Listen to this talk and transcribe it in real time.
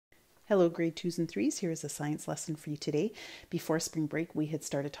Hello, grade twos and threes. Here is a science lesson for you today. Before spring break, we had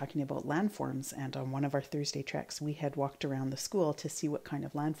started talking about landforms, and on one of our Thursday treks, we had walked around the school to see what kind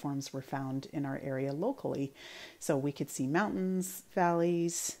of landforms were found in our area locally. So we could see mountains,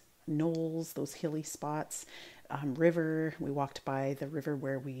 valleys, knolls, those hilly spots, river. We walked by the river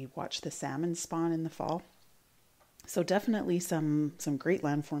where we watched the salmon spawn in the fall. So definitely some great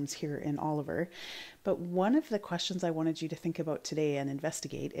landforms here in Oliver. But one of the questions I wanted you to think about today and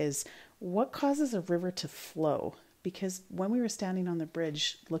investigate is what causes a river to flow? Because when we were standing on the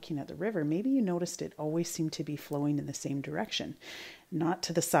bridge looking at the river, maybe you noticed it always seemed to be flowing in the same direction. Not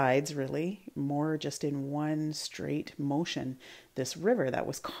to the sides, really, more just in one straight motion. This river that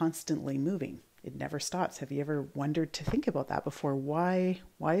was constantly moving. It never stops. Have you ever wondered to think about that before? Why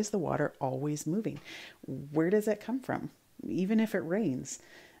is the water always moving? Where does it come from? Even if it rains,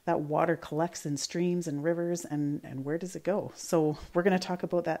 that water collects in streams and rivers, and where does it go? So we're going to talk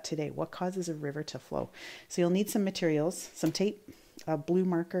about that today. What causes a river to flow? So you'll need some materials, some tape, a blue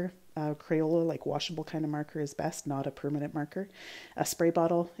marker, Crayola, like washable kind of marker is best, not a permanent marker. A spray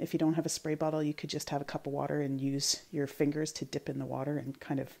bottle. If you don't have a spray bottle, you could just have a cup of water and use your fingers to dip in the water and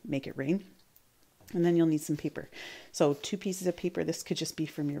kind of make it rain. And then you'll need some paper. So 2 pieces of paper. This could just be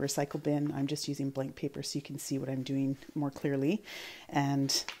from your recycle bin. I'm just using blank paper so you can see what I'm doing more clearly.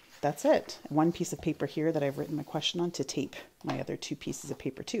 And that's it. 1 piece of paper here that I've written my question on to tape my other 2 pieces of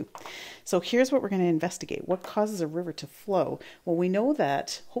paper too. So here's what we're going to investigate. What causes a river to flow? Well, we know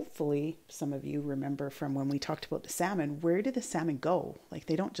that hopefully some of you remember from when we talked about the salmon. Where do the salmon go? Like,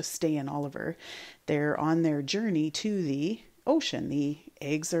 they don't just stay in Oliver. They're on their journey to the ocean. The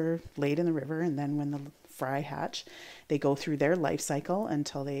eggs are laid in the river, and then when the fry hatch, they go through their life cycle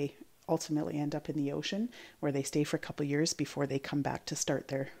until they ultimately end up in the ocean, where they stay for a couple of years before they come back to start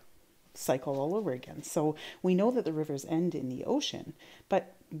their cycle all over again. So we know that the rivers end in the ocean,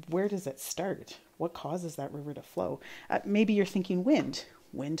 but where does it start? What causes that river to flow? Maybe you're thinking wind.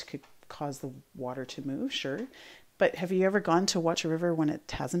 Wind could cause the water to move, sure. But have you ever gone to watch a river when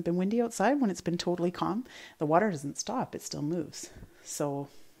it hasn't been windy outside, when it's been totally calm? The water doesn't stop, it still moves. So,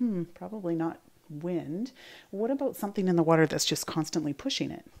 probably not wind. What about something in the water that's just constantly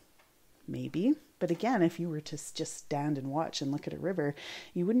pushing it? Maybe. But again, if you were to just stand and watch and look at a river,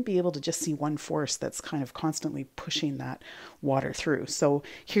 you wouldn't be able to just see one force that's kind of constantly pushing that water through. So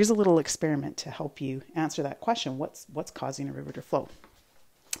here's a little experiment to help you answer that question. What's causing a river to flow?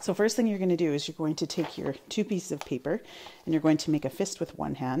 So first thing you're going to do is you're going to take your 2 pieces of paper and you're going to make a fist with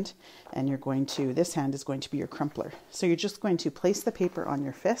one hand, and this hand is going to be your crumpler. So you're just going to place the paper on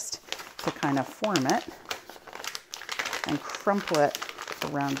your fist to kind of form it and crumple it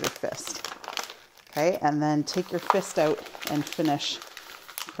around your fist. Okay, and then take your fist out and finish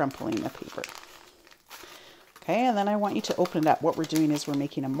crumpling the paper. Okay, and then I want you to open it up. What we're doing is we're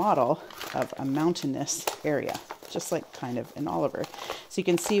making a model of a mountainous area, just like kind of in Oliver. So you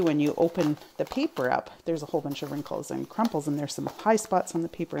can see when you open the paper up, there's a whole bunch of wrinkles and crumples, and there's some high spots on the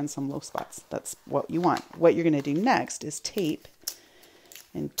paper and some low spots. That's what you want. What you're going to do next is tape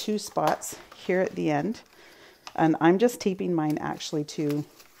in 2 spots here at the end. And I'm just taping mine actually to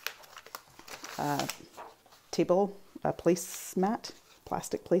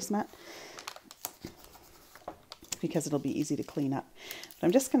plastic placemat, because it'll be easy to clean up. But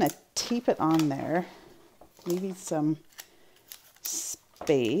I'm just going to tape it on there, leaving some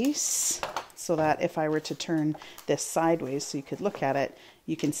space so that if I were to turn this sideways so you could look at it,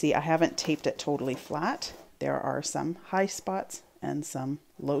 you can see I haven't taped it totally flat. There are some high spots and some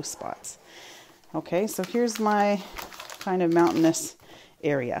low spots. Okay, so here's my kind of mountainous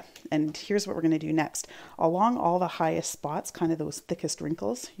area. And here's what we're going to do next. Along all the highest spots, kind of those thickest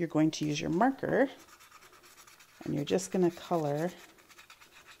wrinkles, you're going to use your marker, and you're just going to color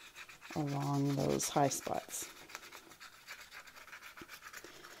along those high spots.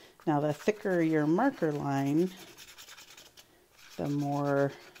 Now, the thicker your marker line, the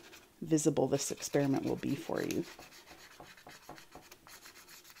more visible this experiment will be for you.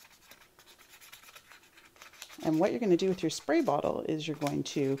 And what you're going to do with your spray bottle is you're going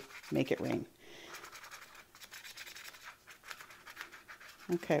to make it rain.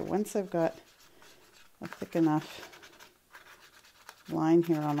 Okay, once I've got a thick enough line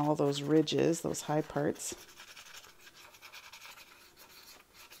here on all those ridges, those high parts,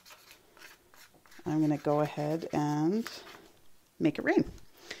 I'm going to go ahead and make it rain.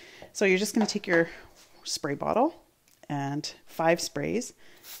 So you're just going to take your spray bottle and 5 sprays,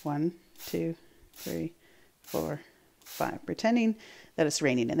 1, 2, 3, 4, 5, pretending that it's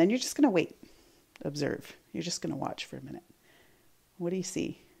raining. And then you're just going to wait, observe. You're just going to watch for a minute. What do you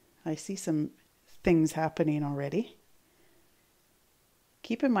see? I see some things happening already.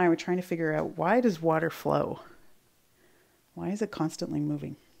 keep in mind we're trying to figure out, why does water flow? Why is it constantly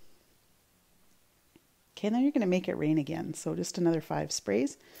moving? Okay, now you're going to make it rain again. So just another 5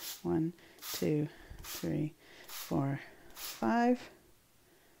 sprays. 1, 2, 3, 4, 5.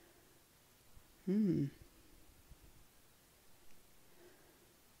 And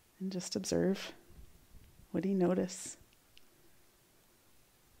just observe. What do you notice?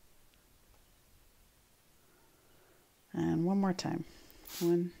 And one more time.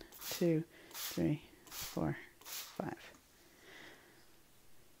 1, 2, 3, 4, 5.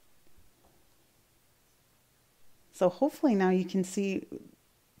 So hopefully now you can see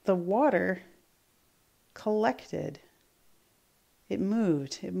the water collected. It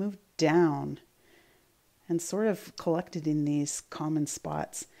moved down and sort of collected in these common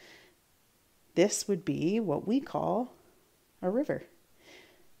spots. This would be what we call a river.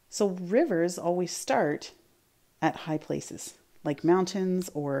 So rivers always start at high places, like mountains,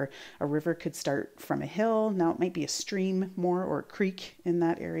 or a river could start from a hill. Now it might be a stream more, or a creek in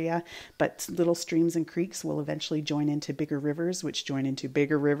that area, but little streams and creeks will eventually join into bigger rivers, which join into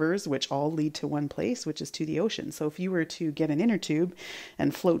bigger rivers, which all lead to one place, which is to the ocean. So if you were to get an inner tube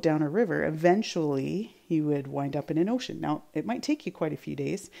and float down a river, eventually you would wind up in an ocean. Now it might take you quite a few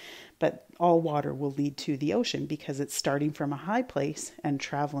days, but all water will lead to the ocean because it's starting from a high place and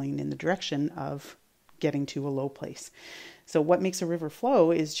traveling in the direction of getting to a low place. So what makes a river flow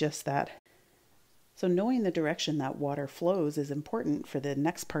is just that. So knowing the direction that water flows is important for the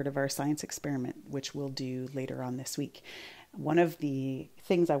next part of our science experiment, which we'll do later on this week. One of the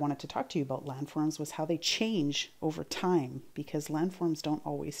things I wanted to talk to you about landforms was how they change over time, because landforms don't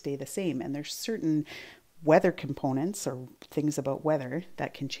always stay the same, and there's certain weather components or things about weather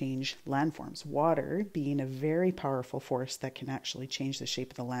that can change landforms. Water being a very powerful force that can actually change the shape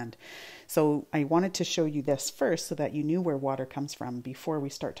of the land. So I wanted to show you this first so that you knew where water comes from before we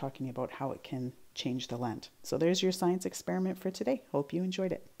start talking about how it can change the land. So there's your science experiment for today. Hope you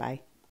enjoyed it. Bye.